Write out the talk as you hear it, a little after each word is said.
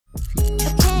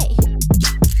Okay,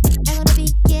 I wanna be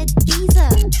get visa.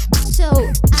 So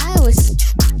I was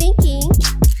thinking,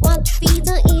 what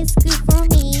visa is good for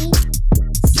me?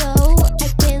 So I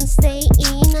can stay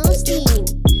in Austin.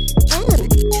 And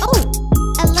oh,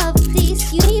 I love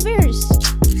this universe.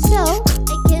 So I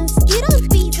can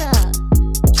student visa.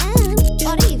 And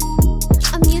what if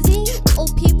I'm using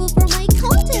old people for my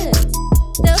content?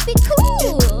 That'd be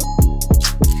cool.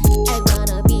 I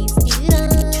wanna be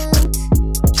student.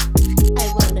 I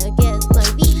wanna get my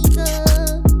visa.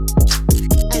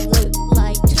 I look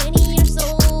like 20 years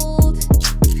old.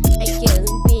 I can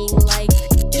be like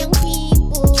young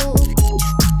people.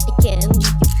 I can get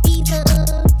visa.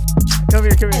 Come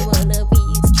here, come I here. wanna be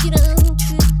student.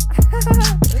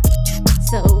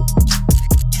 So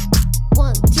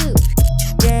 1, 2.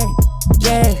 Yeah,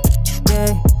 yeah,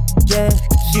 yeah, yeah.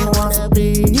 She wants a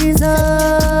visa.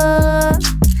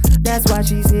 That's why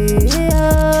she's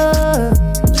here.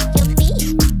 Look at me.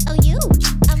 Oh, you.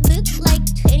 I look like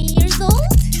 20 years old.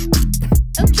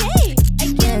 Okay, I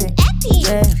can acting.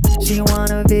 Yeah, she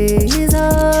want a visa.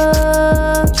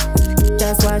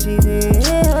 That's why she's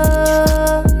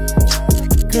here.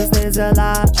 Cause there's a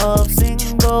lot of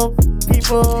single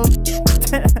people.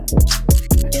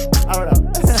 I don't know.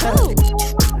 So,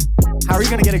 How are you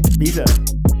gonna get a visa?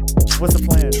 What's the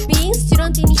plan? being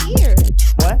student in here.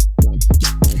 What?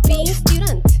 Being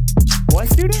student What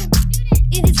student?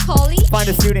 in this college. Find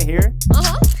a student here?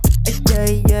 Uh-huh. Yeah,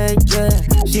 yeah, yeah.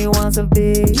 She wants a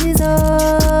visa.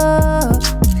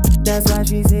 That's why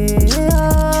she's here.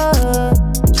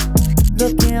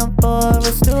 Looking for a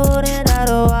student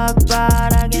that'll walk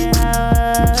right, I can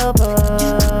help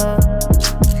her.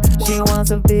 She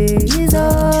wants a visa.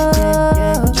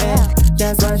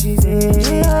 That's why she's here.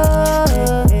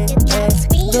 That's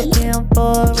me. Looking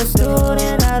for a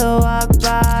student that'll walk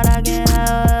right, I can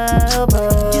help her.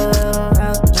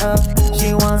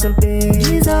 She wants a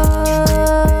visa.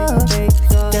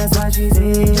 That's why she's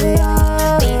here.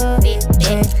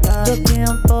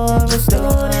 Looking for a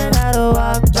student that'll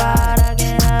walk right, I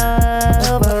can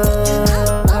help her.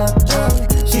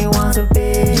 She wants a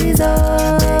visa.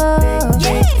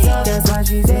 That's why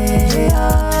she's here.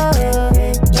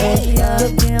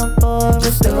 Looking for a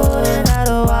student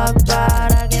that'll walk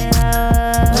right, I can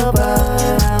help her.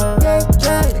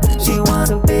 She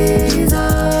wants a visa.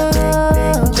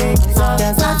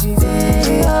 That's why she's here.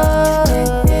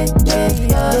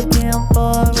 Looking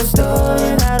for a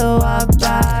student that'll walk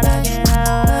right, I can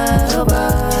help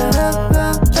her.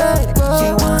 She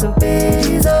wants a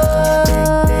visa.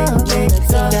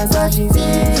 That's why she's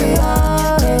here.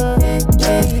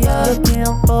 Looking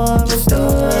for a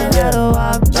student that'll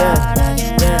walk right, I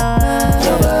can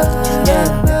help her.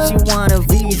 Yeah, she want a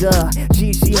visa.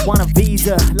 She want a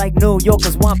visa. Like New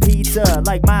Yorkers want pizza.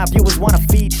 Like my viewers want a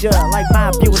feature. Like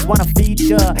my viewers want a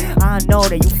feature. I know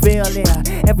that you feel it.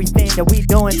 Everything that we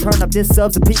doing, turn up this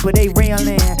subs to people they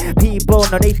reeling. People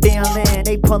know they feeling.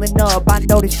 They pulling up. I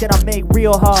know this shit I make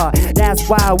real hard. That's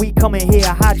why we coming here.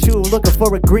 HAchubby looking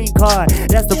for a green card.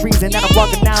 That's the reason that I'm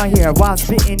walking down here while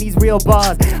spitting these real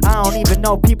bars. I don't even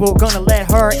know people gonna let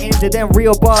her into them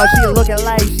real bars. She looking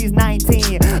like she's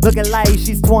 19, looking like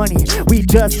she's 20. We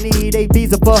just need a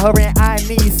visa for her and I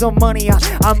need some money.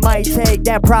 I might take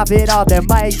that profit off, that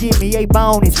might give me a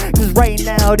bonus. Cause right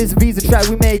now this visa track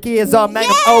we make is all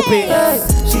magnum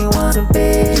opus. She wants a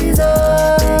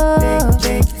visa.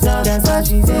 That's why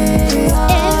she's here.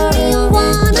 Everyone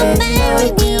wanna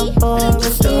marry me. For a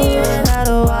student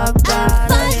that'll walk I'm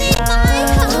finding my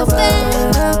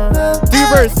husband.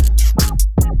 Viewers.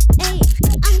 Hey,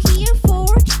 I'm here for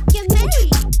get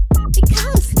married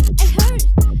because I heard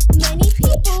many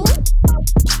people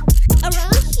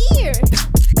around here.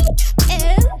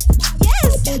 And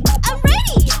yes, I'm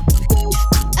ready.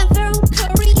 I'm from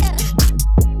Korea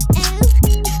and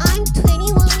I'm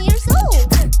 21 years old.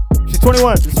 She's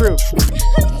 21, it's true.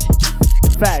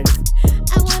 Facts. I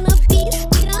wanna be a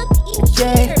student in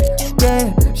here. Yeah,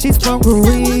 she's from Can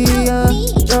someone Korea.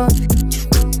 help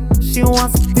me? She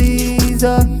wants a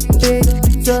visa. Yes,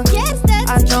 that's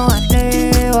I know I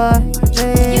never. You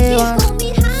can call me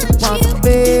Wants a HAchubby.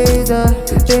 visa.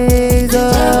 She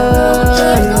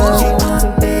wants a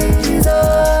visa.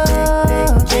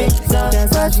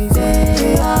 That's why she's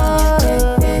here.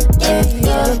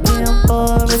 Looking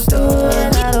for a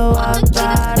student that'll walk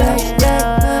right.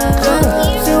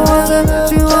 She wants a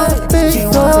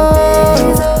visa.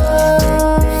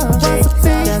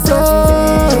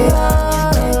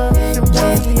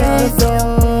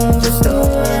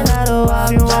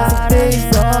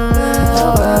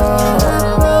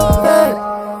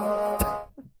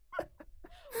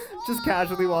 Just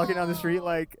casually walking down the street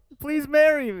like, please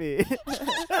marry me.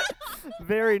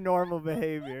 very normal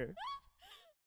behavior.